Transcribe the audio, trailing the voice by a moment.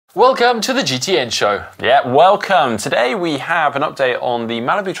Welcome to the GTN show. Yeah, welcome. Today we have an update on the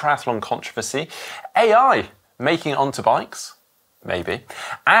Malibu Triathlon controversy, AI making it onto bikes, maybe,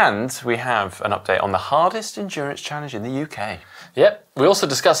 and we have an update on the hardest endurance challenge in the UK. Yep, we also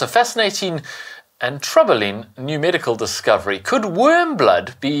discuss a fascinating and troubling new medical discovery. Could worm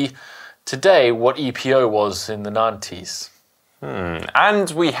blood be today what EPO was in the 90s?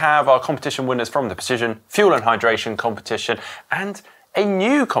 And we have our competition winners from the Precision Fuel and Hydration competition and a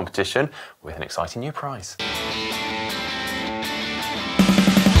new competition with an exciting new prize.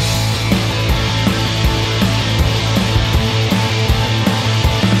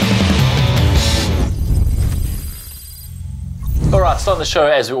 All right, starting the show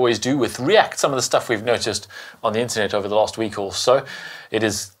as we always do with react some of the stuff we've noticed on the internet over the last week or so. It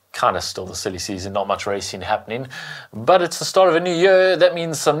is kind of still the silly season, not much racing happening, but it's the start of a new year. That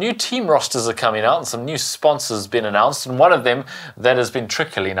means some new team rosters are coming out and some new sponsors been announced, and one of them that has been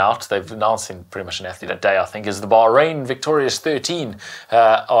trickling out, they've announced in pretty much an athlete a day, I think, is the Bahrain Victorious 13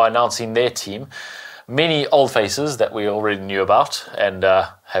 are announcing their team. Many old faces that we already knew about and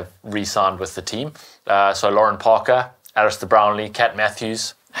have re-signed with the team. So Lauren Parker, Alistair Brownlee, Kat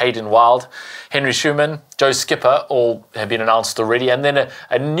Matthews, Hayden Wild, Henry Schumann, Joe Skipper, all have been announced already. And then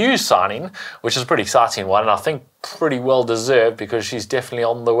a new signing, which is a pretty exciting one, and I think pretty well deserved because she's definitely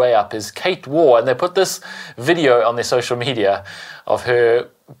on the way up, is Kate Waugh. And they put this video on their social media of her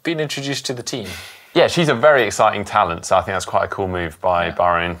being introduced to the team. Yeah, she's a very exciting talent, so I think that's quite a cool move by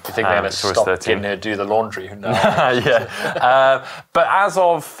Bahrain. You think they're going to stop getting her to do the laundry? Who knows? Yeah. But as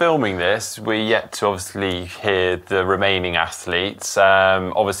of filming this, we're yet to obviously hear the remaining athletes.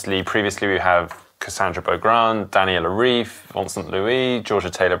 Obviously, previously we have Cassandra Beaugrand, Daniela Reef, Vincent Louis, Georgia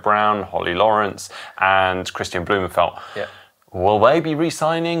Taylor-Brown, Holly Lawrence, and Christian Blumenfeld. Yeah. Will they be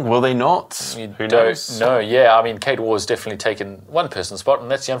re-signing? Will they not? Who knows? No, yeah. I mean, Kate Waugh has definitely taken one person's spot, and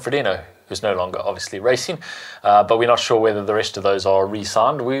that's Jan Frodeno, who's no longer obviously racing. But we're not sure whether the rest of those are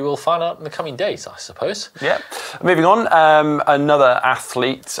re-signed. We will find out in the coming days, I suppose. Yeah. Moving on, another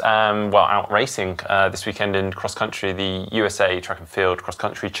athlete, out racing this weekend in cross-country, the USA Track and Field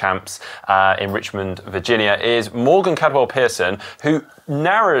cross-country champs in Richmond, Virginia, is Morgan Cadwell-Pearson, who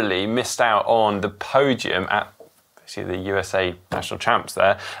narrowly missed out on the podium at the USA national champs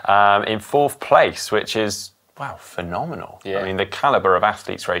there in 4th place, which is, wow, phenomenal. Yeah. I mean, the calibre of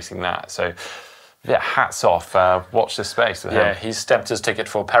athletes racing that. So, yeah, hats off. Watch this space with him. Yeah, he's stamped his ticket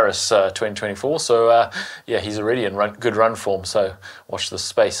for Paris 2024. So, he's already in good run form. So, watch this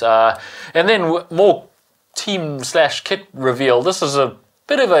space. And then more team/kit reveal. This is a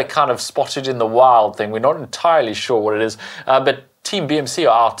bit of a kind of spotted in the wild thing. We're not entirely sure what it is. But Team BMC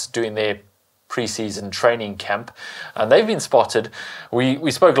are out doing their pre-season training camp, and they've been spotted.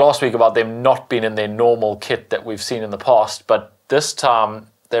 We spoke last week about them not being in their normal kit that we've seen in the past, but this time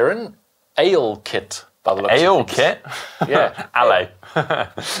they're in ale kit by the looks of things. Ale kit? Yeah. Ale.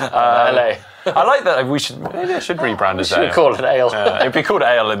 LA. I like that. Maybe I should rebrand as ale. We should call it ale. It'd be called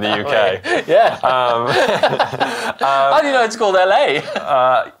ale in the UK. Yeah. How do you know it's called LA?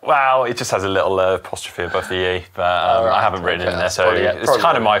 Well, it just has a little apostrophe above the E, but I haven't written it in there, so it's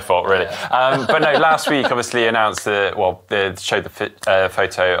kind of my fault, really. Yeah. But no, last week obviously announced they showed the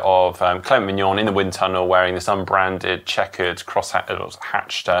photo of Clement Mignon in the wind tunnel wearing this unbranded checkered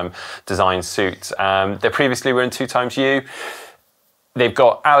cross-hatched design suit. They previously were in 2XU. They've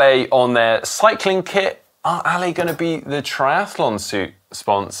got Ale on their cycling kit. Are Ale going to be the triathlon suit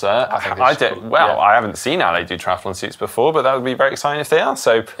sponsor? I haven't seen Ale do triathlon suits before, but that would be very exciting if they are.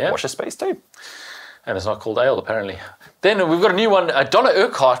 So watch this space too. And it's not called ale, apparently. Then we've got a new one. Donna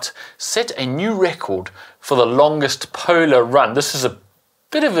Urquhart set a new record for the longest polar run. This is a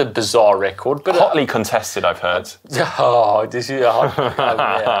bit of a bizarre record, but hotly contested, I've heard. Oh, did you?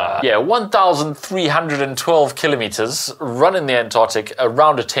 Yeah, 1,312 kilometers run in the Antarctic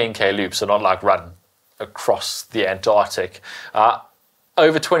around a 10K loop, so not like run across the Antarctic.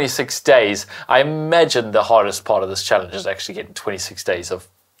 Over 26 days. I imagine the hardest part of this challenge is actually getting 26 days of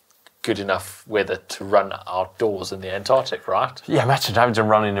good enough weather to run outdoors in the Antarctic, right? Yeah, imagine having to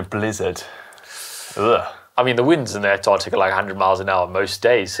run in a blizzard. Ugh. I mean, the winds in the Antarctic are like 100 miles an hour most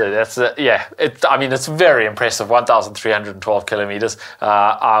days. So that's, it's very impressive, 1,312 kilometers.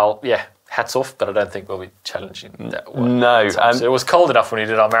 hats off, but I don't think we'll be challenging that one. No. So it was cold enough when we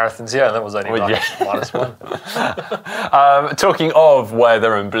did our marathons here, and that was only -1. Talking of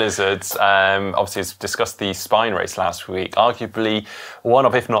weather and blizzards, obviously we discussed the Spine race last week, arguably one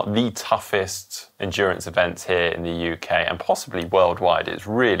of, if not the toughest endurance events here in the UK and possibly worldwide. It's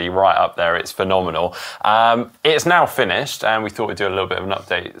really right up there. It's phenomenal. It's now finished, and we thought we'd do a little bit of an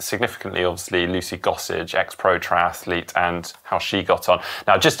update. Significantly, obviously, Lucy Gossage, ex-pro triathlete, and how she got on.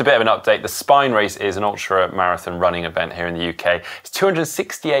 Now, just a bit of an update. The Spine race is an ultra marathon running event here in the UK. It's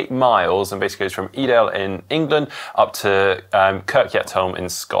 268 miles and basically goes from Edale in England up to Kirkyathholm in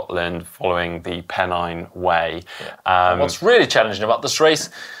Scotland, following the Pennine Way. Yeah. What's really challenging about this race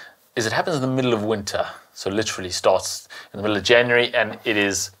is it happens in the middle of winter. So literally starts in the middle of January, and it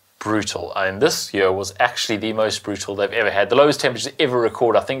is brutal. And this year was actually the most brutal they've ever had. The lowest temperatures ever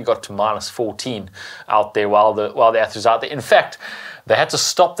recorded, I think it got to -14 out there while the athletes were out there. In fact, they had to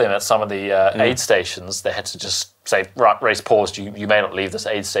stop them at some of the aid stations. They had to just say, right, race paused. You may not leave this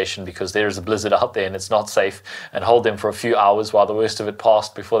aid station because there is a blizzard out there and it's not safe, and hold them for a few hours while the worst of it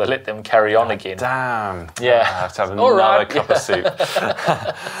passed before they let them carry on again. Damn. Yeah. I have to have another cup of soup.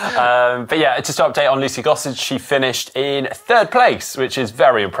 But yeah, just to update on Lucy Gossage, she finished in 3rd place, which is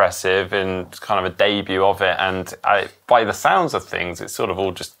very impressive and kind of a debut of it. And by the sounds of things, it sort of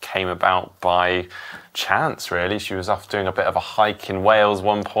all just came about by chance, really. She was off doing a bit of a hike in Wales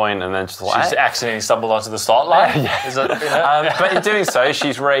one point, and then just she accidentally stumbled onto the start line. Yeah. Is it, but in doing so,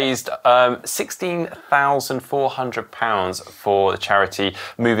 she's raised £16,400 for the charity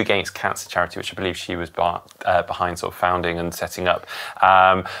Move Against Cancer charity, which I believe she was behind sort of founding and setting up.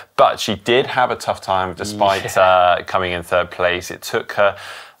 But she did have a tough time despite coming in 3rd place. It took her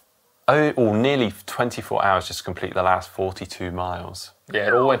nearly 24 hours just to complete the last 42 miles. Yeah,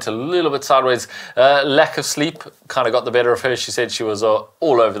 it all went a little bit sideways. Lack of sleep kind of got the better of her. She said she was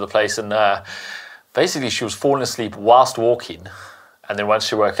all over the place, and basically she was falling asleep whilst walking. And then once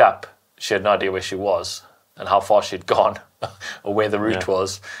she woke up, she had no idea where she was and how far she'd gone or where the route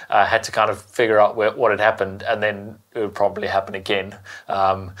was. Had to kind of figure out what had happened, and then it would probably happen again.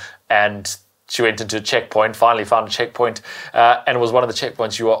 And she went into a checkpoint, finally found a checkpoint, and it was one of the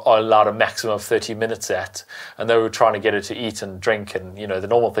checkpoints you are allowed a maximum of 30 minutes at. And they were trying to get her to eat and drink and, the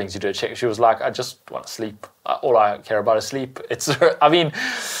normal things you do at check. She was like, I just want to sleep. All I care about is sleep. I mean,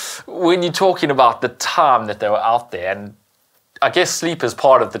 when you're talking about the time that they were out there, and I guess sleep is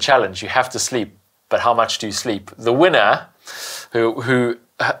part of the challenge. You have to sleep, but how much do you sleep? The winner, who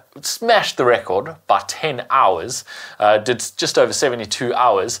smashed the record by 10 hours, did just over 72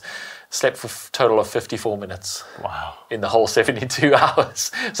 hours, slept for a total of 54 minutes. Wow. In the whole 72 hours.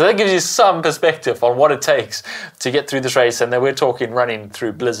 So that gives you some perspective on what it takes to get through this race. And then we're talking running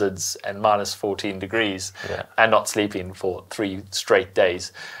through blizzards and -14 degrees and not sleeping for 3 straight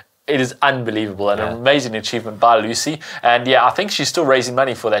days. It is unbelievable and an amazing achievement by Lucy. And I think she's still raising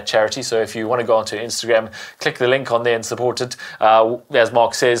money for that charity. So if you want to go onto Instagram, click the link on there and support it. As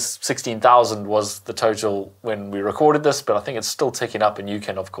Mark says, 16,000 was the total when we recorded this, but I think it's still ticking up, and you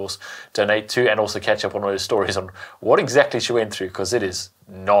can, of course, donate to and also catch up on all those stories on what exactly she went through, because it is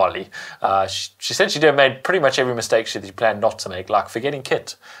gnarly. She said she made pretty much every mistake she planned not to make, like forgetting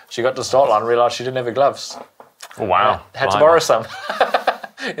kit. She got to the start line and realised she didn't have her gloves. Oh, wow. Had to borrow some.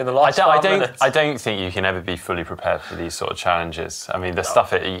 In the last 5 minutes. I don't think you can ever be fully prepared for these sort of challenges. I mean, the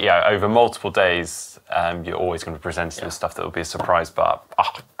stuff, over multiple days, you're always going to be presented with stuff that will be a surprise, but...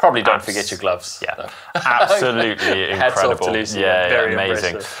 probably don't forget your gloves. Yeah, absolutely incredible. Hats off to Lucy. Very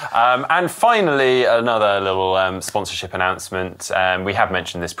amazing. And finally, another little sponsorship announcement. We have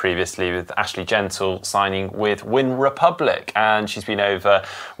mentioned this previously with Ashley Gentle signing with Win Republic, and she's been over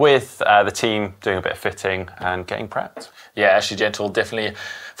with the team doing a bit of fitting and getting prepped. Yeah, Ashley Gentle definitely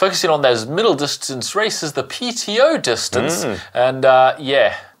focusing on those middle distance races, the PTO distance. And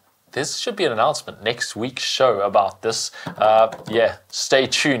there should be an announcement next week's show about this. Stay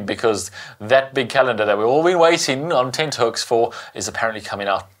tuned, because that big calendar that we've all been waiting on tenterhooks for is apparently coming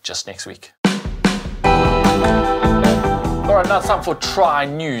out just next week. All right, now it's time for Tri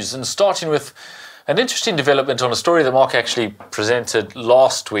News, and starting with an interesting development on a story that Mark actually presented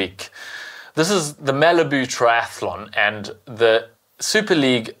last week. This is the Malibu Triathlon and the Super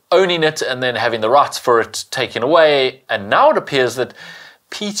League owning it and then having the rights for it taken away. And now it appears that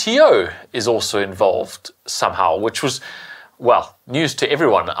PTO is also involved somehow, which was, news to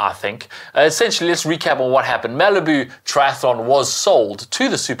everyone, I think. Essentially, let's recap on what happened. Malibu Triathlon was sold to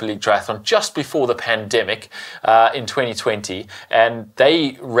the Super League Triathlon just before the pandemic in 2020. And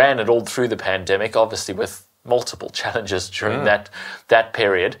they ran it all through the pandemic, obviously with multiple challenges during that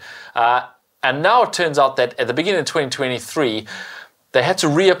period. And now it turns out that at the beginning of 2023, they had to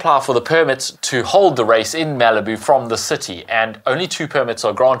reapply for the permits to hold the race in Malibu from the city, and only 2 permits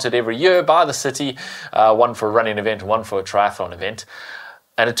are granted every year by the city, one for a running event and one for a triathlon event.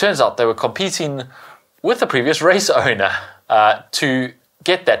 And it turns out they were competing with the previous race owner to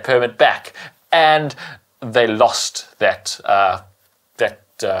get that permit back, and they lost that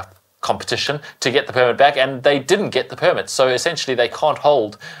competition to get the permit back, and they didn't get the permit. So essentially they can't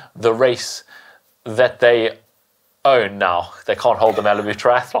hold the race that they own now. They can't hold the Malibu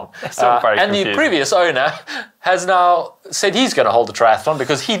Triathlon. And the previous owner has now said he's going to hold the triathlon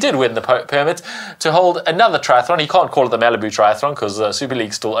because he did win the permit to hold another triathlon. He can't call it the Malibu Triathlon because Super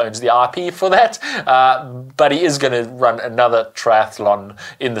League still owns the IP for that, but he is going to run another triathlon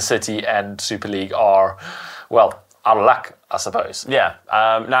in the city, and Super League are, well, out of luck, I suppose. Yeah.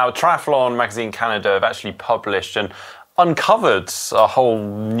 Now, Triathlon Magazine Canada have actually published and uncovered a whole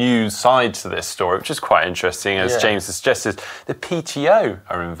new side to this story, which is quite interesting. As James has suggested, the PTO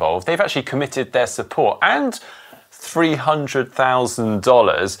are involved. They've actually committed their support and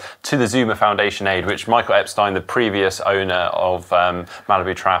 $300,000 to the Zuma Foundation Aid, which Michael Epstein, the previous owner of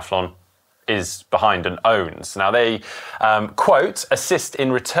Malibu Triathlon, is behind and owns. Now they, quote, assist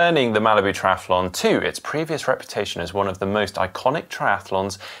in returning the Malibu Triathlon to its previous reputation as one of the most iconic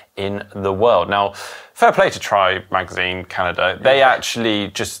triathlons in the world. Now, fair play to Tri Magazine Canada. They actually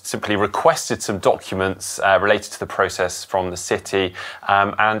just simply requested some documents related to the process from the city,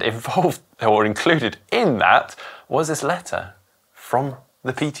 and involved or included in that was this letter from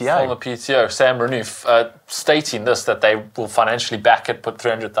the PTO. From the PTO, Sam Renouf, stating this, that they will financially back it, put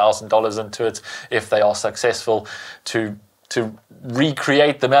 $300,000 into it if they are successful to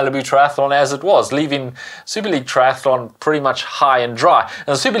recreate the Malibu Triathlon as it was, leaving Super League Triathlon pretty much high and dry.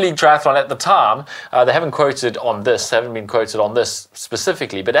 Now, the Super League Triathlon at the time, they haven't been quoted on this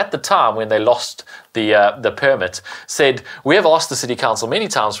specifically, but at the time when they lost the permit, said, "We have asked the City Council many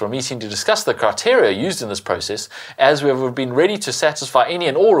times for a meeting to discuss the criteria used in this process, as we have been ready to satisfy any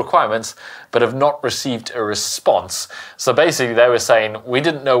and all requirements, but have not received a response." So basically they were saying, we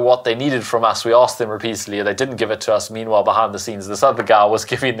didn't know what they needed from us. We asked them repeatedly, they didn't give it to us. Meanwhile, behind the scenes, this other guy was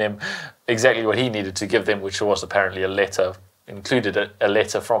giving them exactly what he needed to give them, which was apparently a letter, included a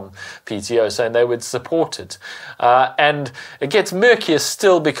letter from PTO saying they would support it. And it gets murkier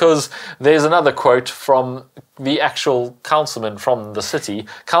still because there's another quote from the actual councilman from the city.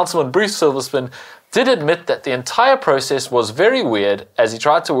 Councilman Bruce Silverspin did admit that the entire process was very weird as he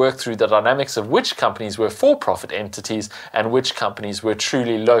tried to work through the dynamics of which companies were for-profit entities and which companies were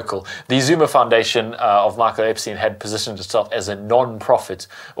truly local. The Zuma Foundation of Michael Epstein had positioned itself as a non-profit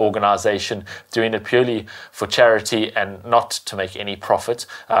organization, doing it purely for charity and not to make any profit.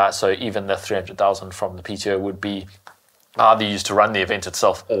 So even the $300,000 from the PTO would be either used to run the event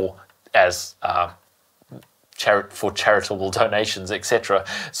itself or as for charitable donations, etc.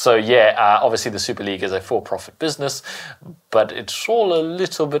 So obviously the Super League is a for-profit business, but it's all a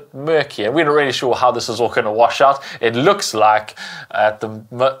little bit murky, and we're not really sure how this is all going to wash out. It looks like, at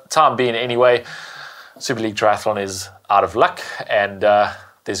the time being anyway, Super League Triathlon is out of luck, and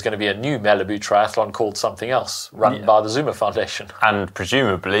there's going to be a new Malibu Triathlon called something else, run by the Zuma Foundation. And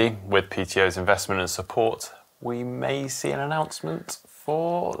presumably, with PTO's investment and support, we may see an announcement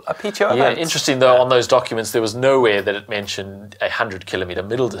for a PTO event. Interesting though, on those documents there was nowhere that it mentioned a 100-kilometer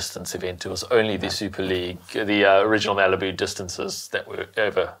middle distance event. It was only the Super League, the original Malibu distances that were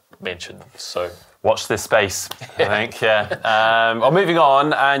ever mentioned. So watch this space, I think. Well, moving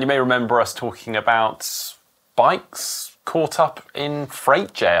on, and you may remember us talking about bikes caught up in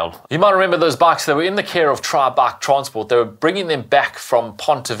freight jail. You might remember those bikes that were in the care of Tri Bike Transport. They were bringing them back from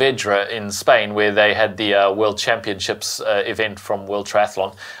Pontevedra in Spain, where they had the World Championships event from World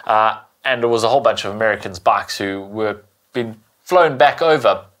Triathlon. And there was a whole bunch of Americans' bikes who were being flown back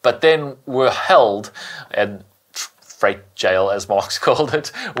over, but then were held in freight jail, as Mark's called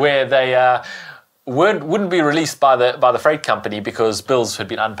it, where they wouldn't be released by the freight company because bills had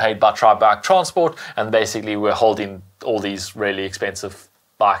been unpaid by Tri Bike Transport, and basically were holding all these really expensive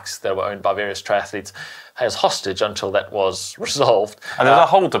bikes that were owned by various triathletes as hostage until that was resolved. And there was a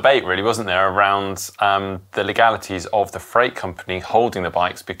whole debate, really, wasn't there, around the legalities of the freight company holding the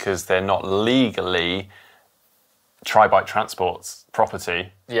bikes because they're not legally Tri Bike Transport's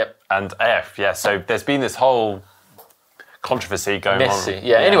property. Yep. And so there's been this whole controversy going on.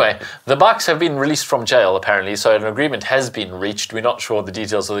 Anyway, the bikes have been released from jail apparently, so an agreement has been reached. We're not sure the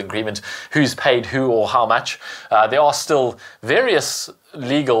details of the agreement, who's paid who or how much. There are still various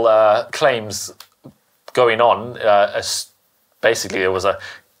legal claims going on. Basically, there was a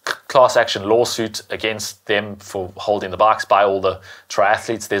class action lawsuit against them for holding the bikes by all the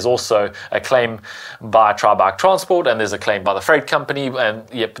triathletes. There's also a claim by Tri-Bike Transport, and there's a claim by the freight company, and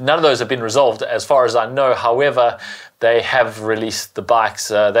yep, none of those have been resolved as far as I know. However, they have released the bikes.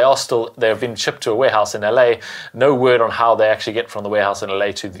 They have been shipped to a warehouse in LA. No word on how they actually get from the warehouse in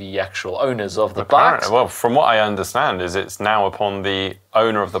LA to the actual owners of the bikes. Well, from what I understand, is it's now upon the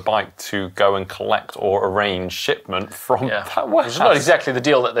owner of the bike to go and collect or arrange shipment from that warehouse. It's not exactly the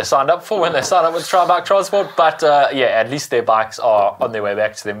deal that they signed up for when they signed up with Tri-Bike Transport, but at least their bikes are on their way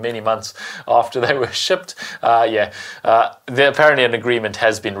back to them many months after they were shipped. Apparently an agreement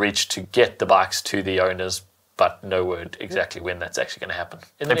has been reached to get the bikes to the owners, but no word exactly when that's actually going to happen.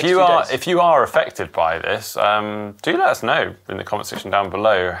 If you are affected by this, do let us know in the comment section down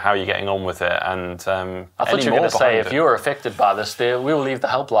below how you're getting on with it. And I thought you were going to say if you were affected by this, we will leave the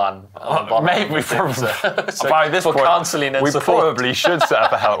helpline on the bottom. Maybe so by this point, counselling and support. Probably should set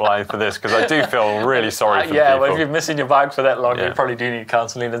up a helpline for this, because I do feel really sorry for people. Well, if you're missing your bike for that long, you probably do need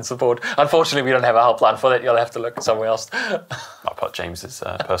counselling and support. Unfortunately, we don't have a helpline for that. You'll have to look somewhere else. I'll put James's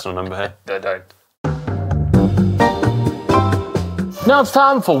personal number here. No, don't. Now it's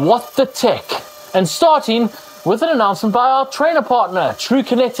time for What the Tech, and starting with an announcement by our trainer partner,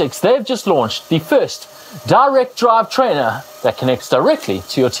 TrueKinetics. They've just launched the first direct drive trainer that connects directly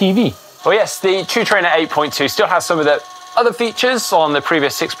to your TV. Well, yes, the True Trainer 8.2 still has some of the other features on the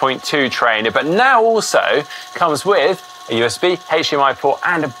previous 6.2 trainer, but now also comes with a USB, HDMI port,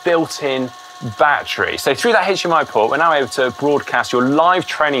 and a built-in battery. So through that HDMI port, we're now able to broadcast your live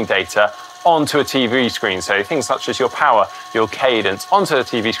training data onto a TV screen. So things such as your power, your cadence, onto the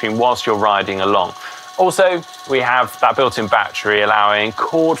TV screen whilst you're riding along. Also, we have that built-in battery allowing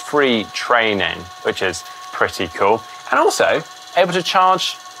cord-free training, which is pretty cool. And also able to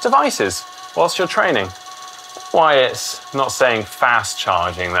charge devices whilst you're training. Why it's not saying fast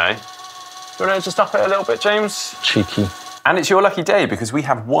charging though. You want to just up it a little bit, James? Cheeky. And it's your lucky day, because we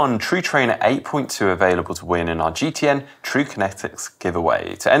have one True Trainer 8.2 available to win in our GTN TrueKinetics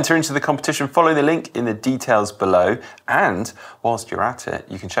giveaway. To enter into the competition, follow the link in the details below. And whilst you're at it,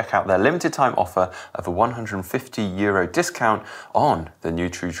 you can check out their limited time offer of a €150 discount on the new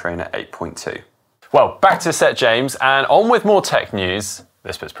True Trainer 8.2. Well, back to the set, James, and on with more tech news.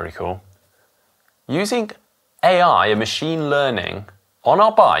 This bit's pretty cool. Using AI and machine learning on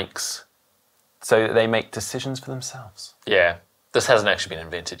our bikes so that they make decisions for themselves. Yeah, this hasn't actually been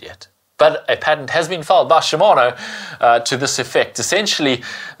invented yet. But a patent has been filed by Shimano to this effect. Essentially,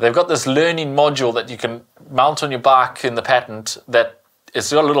 they've got this learning module that you can mount on your bike in the patent that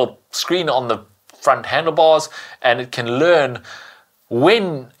it's got a little screen on the front handlebars, and it can learn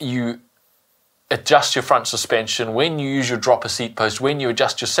when you adjust your front suspension, when you use your dropper seat post, when you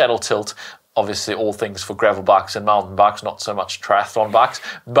adjust your saddle tilt. Obviously, all things for gravel bikes and mountain bikes, not so much triathlon bikes.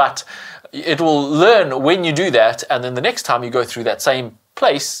 But it will learn when you do that, and then the next time you go through that same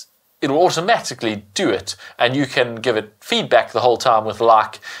place, it will automatically do it. And you can give it feedback the whole time with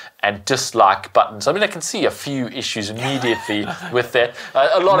like and dislike buttons. I mean, I can see a few issues immediately with that.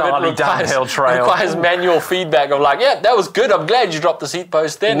 A lot of it requires manual feedback of like, yeah, that was good. I'm glad you dropped the seat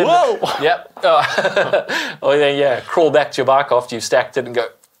post then. Whoa! Yep. Or then, crawl back to your bike after you've stacked it and go,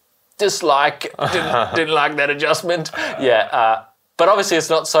 dislike, didn't like that adjustment. But obviously it's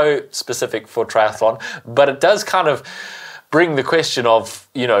not so specific for triathlon, but it does kind of bring the question of,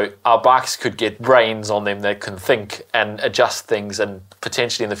 our bikes could get brains on them that can think and adjust things and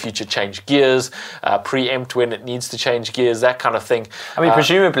potentially in the future change gears, preempt when it needs to change gears, that kind of thing. I mean,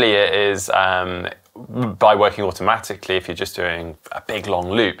 presumably it is by working automatically. If you're just doing a big long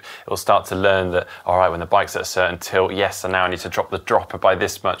loop, it will start to learn that, all right, when the bike's at a certain tilt, yes, and now I need to drop the dropper by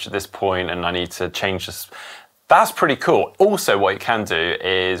this much at this point, and I need to change this. That's pretty cool. Also, what you can do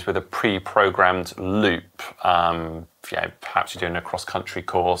is with a pre-programmed loop, perhaps you're doing a cross-country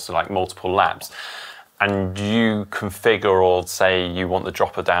course, like multiple laps, and you configure or say you want the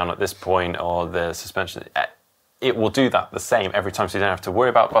dropper down at this point or the suspension, it will do that the same every time, so you don't have to worry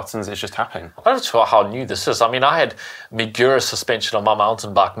about buttons. It's just happening. I'm not sure how new this is. I mean, I had Migura suspension on my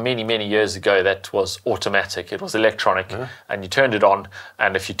mountain bike many, many years ago that was automatic. It was electronic, and you turned it on,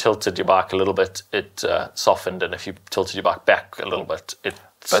 and if you tilted your bike a little bit, it softened, and if you tilted your bike back a little bit, it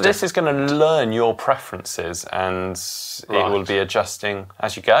But this is going to learn your preferences, and it will be adjusting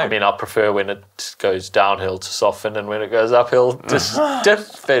as you go. I mean, I prefer when it goes downhill to soften, and when it goes uphill to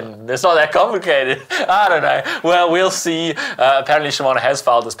stiffen. It's not that complicated. I don't know. Well, we'll see. Apparently Shimano has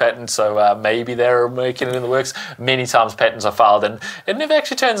filed this patent, so maybe they're making it in the works. Many times patents are filed, and it never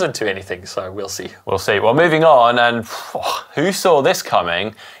actually turns into anything, so we'll see. We'll see. Well, moving on, and who saw this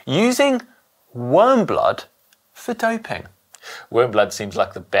coming? Using worm blood for doping. Worm blood seems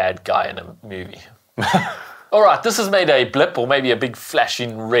like the bad guy in a movie. All right, this has made a blip or maybe a big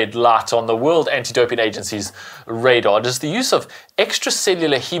flashing red light on the World Anti-Doping Agency's radar. It is the use of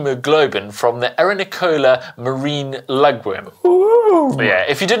extracellular hemoglobin from the Arenicola marine lugworm. Ooh. Yeah,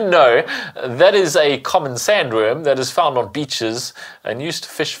 if you didn't know, that is a common sandworm that is found on beaches and used to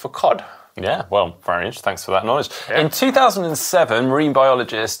fish for cod. Yeah, well, very interesting. Thanks for that knowledge. Yeah. In 2007, marine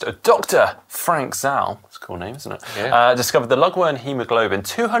biologist Dr. Frank Zal, that's a cool name, isn't it? Yeah. Discovered the lugworm hemoglobin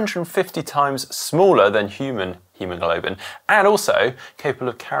 250 times smaller than human hemoglobin and also capable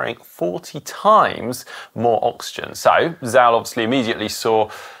of carrying 40 times more oxygen. So Zal obviously immediately saw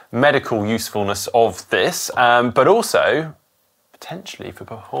medical usefulness of this, but also potentially for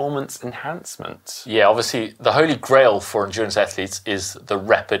performance enhancement. Yeah, obviously the holy grail for endurance athletes is the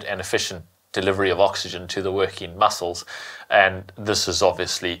rapid and efficient delivery of oxygen to the working muscles, and this is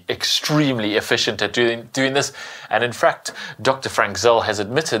obviously extremely efficient at doing this. And in fact, Dr. Frank Zell has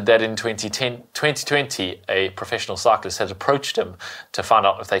admitted that in 2020 a professional cyclist had approached him to find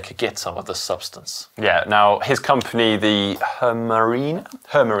out if they could get some of this substance. Yeah, now his company, the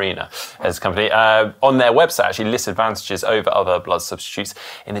Hermarina, his company, on their website actually lists advantages over other blood substitutes.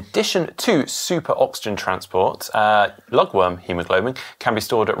 In addition to super oxygen transport, lugworm hemoglobin can be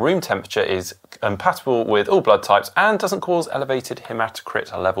stored at room temperature, is compatible with all blood types and doesn't cause elevated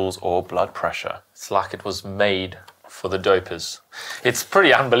hematocrit levels or blood pressure. It's like it was made for the dopers. It's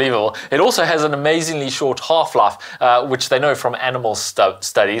pretty unbelievable. It also has an amazingly short half-life, which they know from animal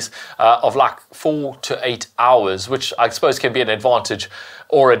studies, of like 4 to 8 hours, which I suppose can be an advantage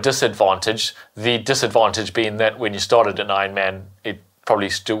or a disadvantage. The disadvantage being that when you started an Ironman, it probably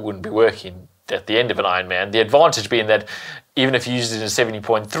still wouldn't be working at the end of an Ironman. The advantage being that even if you used it in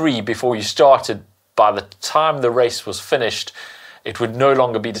 70.3 before you started, by the time the race was finished, it would no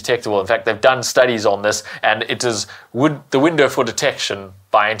longer be detectable. In fact, they've done studies on this, and the window for detection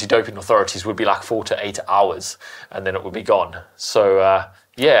by anti-doping authorities would be like 4 to 8 hours, and then it would be gone. So,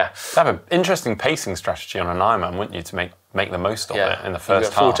 yeah. You'd have an interesting pacing strategy on an Ironman, wouldn't you, to make the most of it in the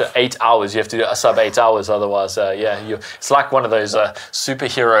first half? 4 to 8 hours. You have to do a sub 8 hours, otherwise, it's like one of those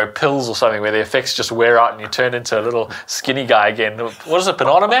superhero pills or something where the effects just wear out and you turn into a little skinny guy again. What is it,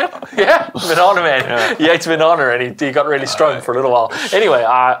 Banana Man? Yeah, Banana Man. Yeah. He ate banana and he got really strong for a little while. Anyway,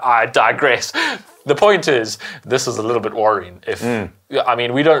 I digress. The point is, this is a little bit worrying. I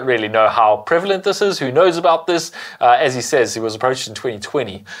mean, we don't really know how prevalent this is. Who knows about this? As he says, he was approached in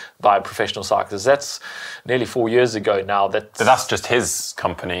 2020 by a professional cyclist. That's nearly 4 years ago now. But that's just his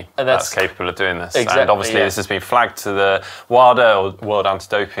company and that's capable of doing this. Exactly, and obviously this has been flagged to the WADA, or World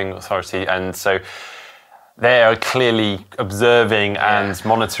Anti-Doping Authority, and so they are clearly observing and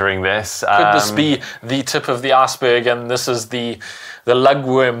monitoring this. Could this be the tip of the iceberg, and this is the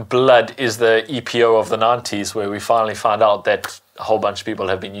lugworm blood is the EPO of the 90s, where we finally found out that a whole bunch of people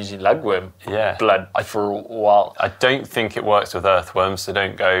have been using lugworm blood for a while. I don't think it works with earthworms, so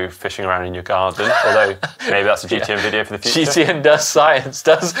don't go fishing around in your garden, although maybe that's a GTN video for the future. GTN does science.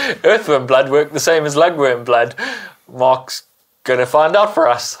 Does earthworm blood work the same as lugworm blood? Mark's going to find out for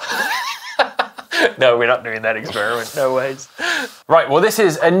us. No, we're not doing that experiment. No ways. Right, well, this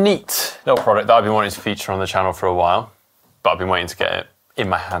is a neat little product that I've been wanting to feature on the channel for a while, but I've been waiting to get it in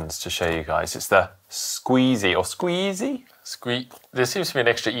my hands to show you guys. It's the Squeezy, or Squeezy? There seems to be an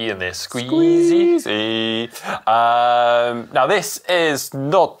extra E in there. Squeezy. Now, this is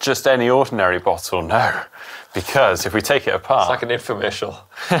not just any ordinary bottle, no. Because if we take it apart... It's like an infomercial.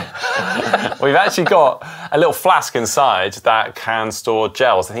 We've actually got a little flask inside that can store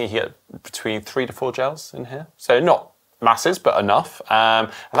gels. I think you get between 3 to 4 gels in here. So not masses, but enough.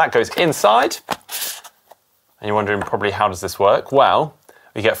 And that goes inside. And you're wondering probably, how does this work? Well,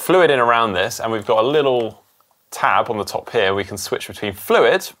 we get fluid in around this, and we've got a little tab on the top here. We can switch between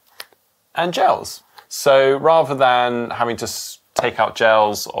fluid and gels. So rather than having to take out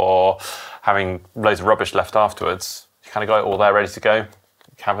gels or having loads of rubbish left afterwards, you kind of got it all there ready to go. You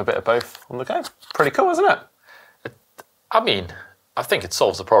can have a bit of both on the go. Pretty cool, isn't it? I mean, I think it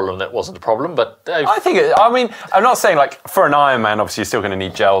solves a problem that wasn't a problem, but... I'm not saying, like, for an Ironman, obviously you're still going to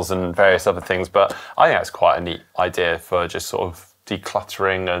need gels and various other things, but I think that's quite a neat idea for just sort of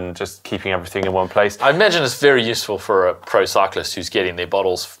decluttering and just keeping everything in one place. I imagine it's very useful for a pro cyclist who's getting their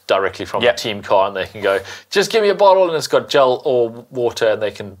bottles directly from the team car, and they can go, just give me a bottle and it's got gel or water, and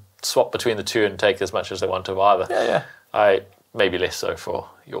they can swap between the two and take as much as they want of either. Maybe less so for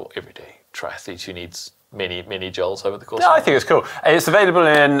your everyday triathlete who needs many gels over the course. I think it's cool. It's available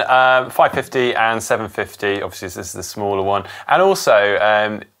in 550 and 750. Obviously, this is the smaller one. And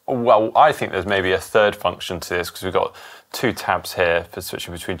also, Well, I think there's maybe a third function to this because we've got 2 tabs here for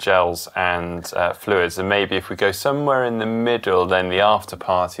switching between gels and fluids, and maybe if we go somewhere in the middle, then the after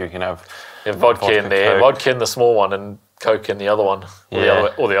party we can have vodka in there, Coke. Vodka in the small one and Coke in the other one,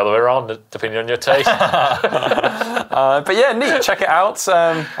 or the other way around, depending on your taste. But yeah, neat. Check it out.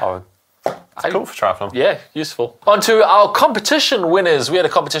 It's cool for triathlon. Yeah, useful. On to our competition winners. We had a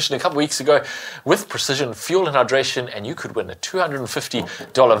competition a couple of weeks ago with Precision Fuel and Hydration, and you could win a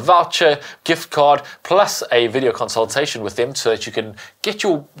 $250 voucher, gift card, plus a video consultation with them so that you can get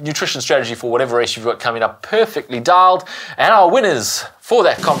your nutrition strategy for whatever race you've got coming up perfectly dialed. And our winners for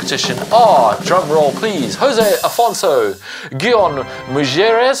that competition are, drum roll please, Jose Afonso, Guion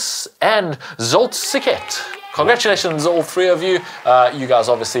Mujeres, and Zolt Siket. Congratulations, all 3 of you. You guys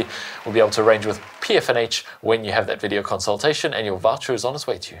obviously will be able to arrange with PFNH when you have that video consultation, and your voucher is on its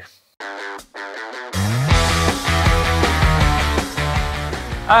way to you.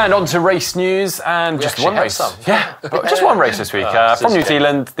 And on to race news, and just one race. Yeah, but just one race this week. From New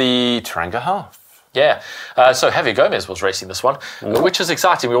Zealand, the Tauranga Half. Yeah, so Javier Gomez was racing this one, which is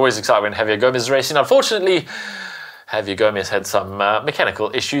exciting. We're always excited when Javier Gomez is racing. Unfortunately, Javier Gomez had some mechanical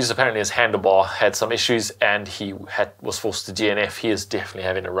issues. Apparently his handlebar had some issues and he was forced to DNF. He is definitely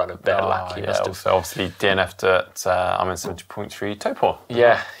having a run of bad luck. He must have obviously DNF'd at I'm in 70.3 Taupo.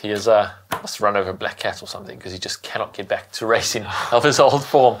 Yeah, he is must run over a black cat or something because he just cannot get back to racing of his old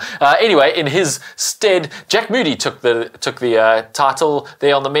form. Anyway, in his stead, Jack Moody took the title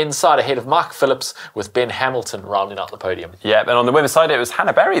there on the men's side ahead of Mark Phillips, with Ben Hamilton rounding out the podium. Yeah, and on the women's side, it was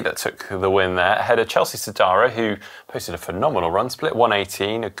Hannah Berry that took the win there, ahead of Chelsea Sidara, who posted a phenomenal run split,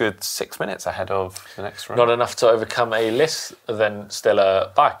 1:18, a good 6 minutes ahead of the next run. Not enough to overcome a less than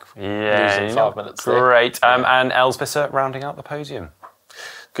stellar bike. Yeah, losing 5 minutes there. Great. And Els Visser rounding out the podium.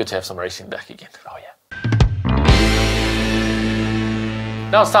 Good to have some racing back again. Oh, yeah.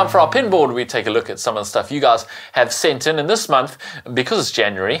 Now it's time for our pinboard. We take a look at some of the stuff you guys have sent in. And this month, because it's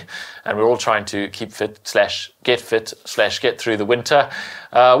January, and we're all trying to keep fit / get through the winter,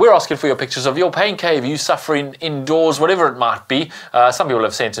 we're asking for your pictures of your pain cave, you suffering indoors, whatever it might be. Some people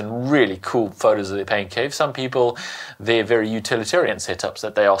have sent in really cool photos of their pain cave. Some people, they're very utilitarian setups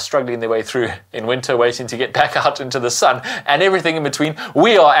that they are struggling their way through in winter, waiting to get back out into the sun, and everything in between.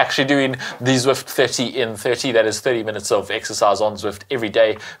 We are actually doing the Zwift 30 in 30. That is 30 minutes of exercise on Zwift every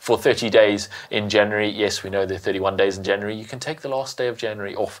day for 30 days in January. Yes, we know there are 31 days in January. You can take the last day of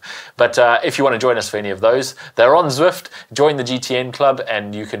January off. But if you want to join us for any of those, they're on Zwift. Join the GTN club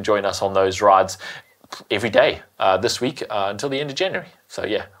and you can join us on those rides every day this week until the end of January. So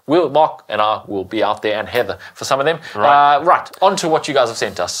yeah, Mark and I will be out there, and Heather for some of them. Right, on to what you guys have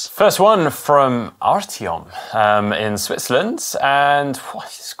sent us. First one from Artyom in Switzerland, and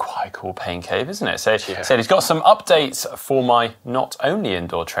it's quite a cool pain cave, isn't it? So he said he's got some updates for my not only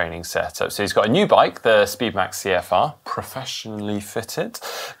indoor training setup. So he's got a new bike, the Speedmax CFR, professionally fitted.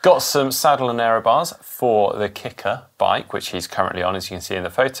 Got some saddle and aero bars for the Kicker bike, which he's currently on, as you can see in the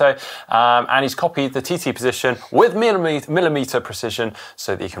photo. And he's copied the TT position with millimeter precision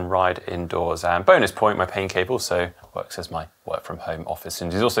so that you can ride indoors. And bonus point, my pain cave also works as my work from home office.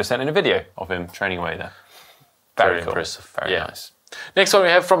 And he's also sent in a video of him training away there. Very cool. Impressive. Very nice. Next one we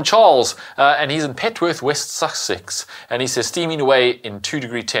have from Charles, and he's in Petworth, West Sussex, and he says, steaming away in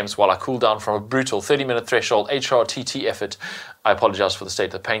 2-degree temps while I cool down from a brutal 30-minute threshold HRTT effort. I apologise for the state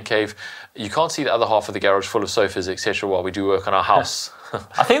of the pain cave. You can't see the other half of the garage full of sofas, etc. while we do work on our house.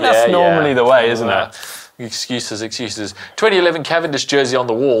 I think that's normally the way, isn't it? Excuses. 2011 Cavendish jersey on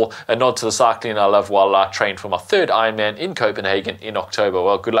the wall, a nod to the cycling I love while I train for my 3rd Ironman in Copenhagen in October.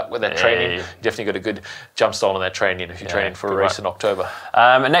 Well, good luck with that training. You definitely got a good jump start on that training if you're training for a race in October.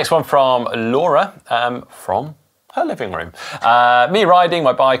 Next one from Laura from her living room. Me riding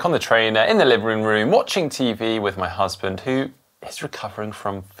my bike on the trainer in the living room, watching TV with my husband, who is recovering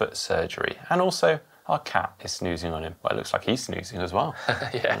from foot surgery, and also our cat is snoozing on him. Well, it looks like he's snoozing as well.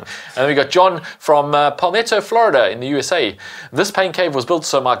 Yeah. And then we got John from Palmetto, Florida in the USA. This pain cave was built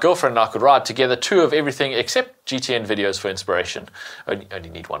so my girlfriend and I could ride together 2 of everything except GTN videos for inspiration. Only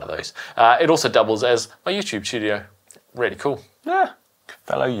need 1 of those. It also doubles as my YouTube studio. Really cool. Yeah.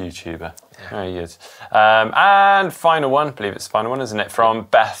 Fellow YouTuber. Very good. And final one, I believe it's the final one, isn't it? From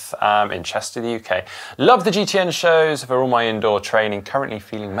Beth in Chester, the UK. Love the GTN shows for all my indoor training. Currently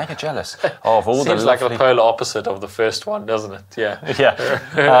feeling mega jealous of all Seems like the polar opposite of the first one, doesn't it? Yeah.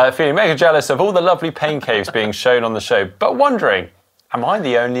 Yeah. Feeling mega jealous of all the lovely pain caves being shown on the show, but wondering, am I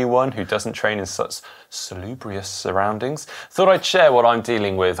the only one who doesn't train in such salubrious surroundings? Thought I'd share what I'm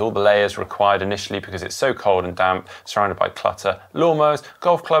dealing with, all the layers required initially because it's so cold and damp, surrounded by clutter, lawnmowers,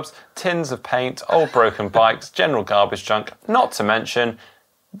 golf clubs, tins of paint, old broken bikes, general garbage junk, not to mention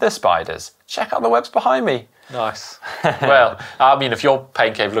the spiders. Check out the webs behind me. Nice. Well, I mean, if your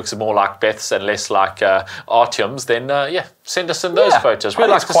pain cave looks more like Beth's and less like Artyom's, then yeah, send us in those photos. We'd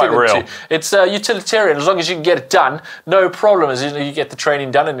like to see them too. It's utilitarian. As long as you can get it done, no problem. As you get the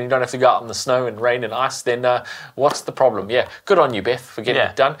training done and you don't have to go out in the snow and rain and ice, then what's the problem? Yeah, good on you, Beth, for getting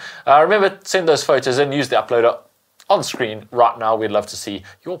it done. Remember, send those photos in. Use the uploader on screen right now. We'd love to see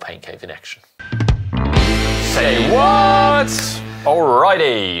your pain cave in action. Say what?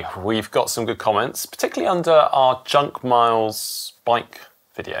 Alrighty, we've got some good comments, particularly under our Junk Miles bike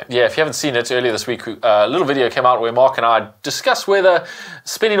video. Yeah, if you haven't seen it, earlier this week, a little video came out where Mark and I discussed whether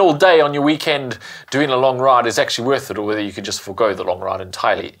spending all day on your weekend doing a long ride is actually worth it, or whether you could just forgo the long ride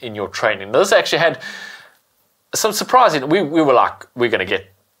entirely in your training. Now, this actually had some surprising, we were like, we're going to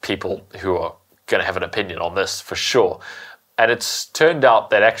get people who are going to have an opinion on this for sure. And it's turned out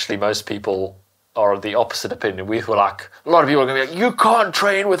that actually most people are the opposite opinion. We were like, a lot of people are going to be like, you can't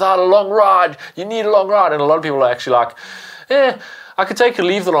train without a long ride. You need a long ride. And a lot of people are actually like, I could take or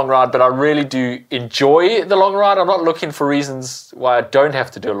leave the long ride, but I really do enjoy the long ride. I'm not looking for reasons why I don't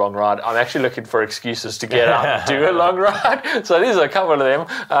have to do a long ride. I'm actually looking for excuses to get out and do a long ride. So these are a couple of them.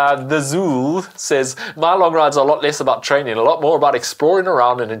 The Zool says, my long rides are a lot less about training, a lot more about exploring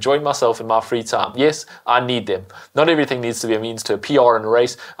around and enjoying myself in my free time. Yes, I need them. Not everything needs to be a means to a PR in a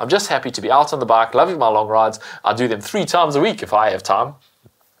race. I'm just happy to be out on the bike, loving my long rides. I do them 3 times a week if I have time.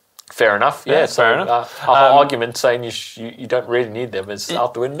 Fair enough. Yeah, so fair enough. Our whole argument saying you don't really need them is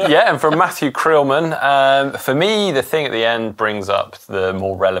out the window. Yeah, and from Matthew Krillman, for me, the thing at the end brings up the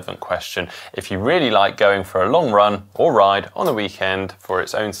more relevant question. If you really like going for a long run or ride on the weekend for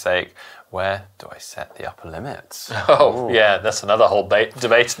its own sake, where do I set the upper limits? Oh, yeah, that's another whole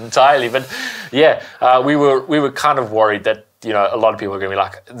debate entirely. But yeah, we were kind of worried that, you know, a lot of people are going to be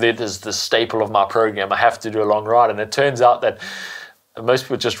like, this is the staple of my program. I have to do a long ride. And it turns out that most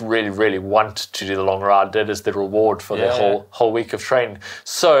people just really, really want to do the long ride. That is the reward for their whole week of training.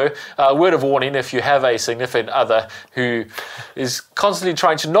 So, word of warning, if you have a significant other who is constantly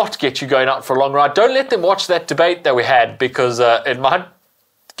trying to not get you going out for a long ride, don't let them watch that debate that we had, because it might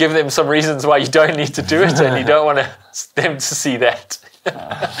give them some reasons why you don't need to do it, and you don't want them to see that.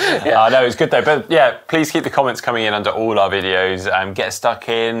 I know, it's good though. But yeah, please keep the comments coming in under all our videos. Get stuck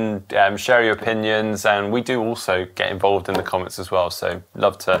in, share your opinions, and we do also get involved in the comments as well. So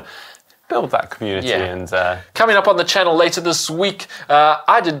love to build that community. And coming up on the channel later this week,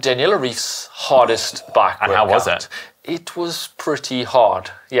 I did Daniela Reef's hardest bike workout. And how was it? It was pretty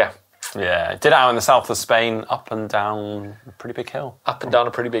hard. Yeah. Yeah, did it out in the south of Spain, up and down a pretty big hill. Up and down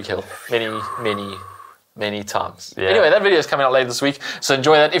a pretty big hill. Many times. Yeah. Anyway, that video is coming out later this week, so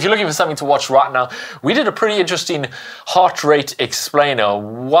enjoy that. If you're looking for something to watch right now, we did a pretty interesting heart rate explainer.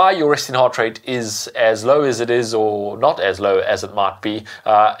 Why your resting heart rate is as low as it is, or not as low as it might be,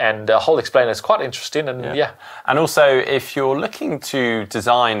 and a whole explainer is quite interesting. And and also, if you're looking to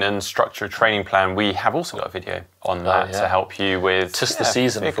design and structure a training plan, we have also got a video on that to help you with just the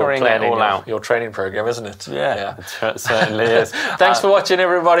season for planning your training program, isn't it? Yeah. It certainly is. Thanks for watching,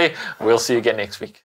 everybody. We'll see you again next week.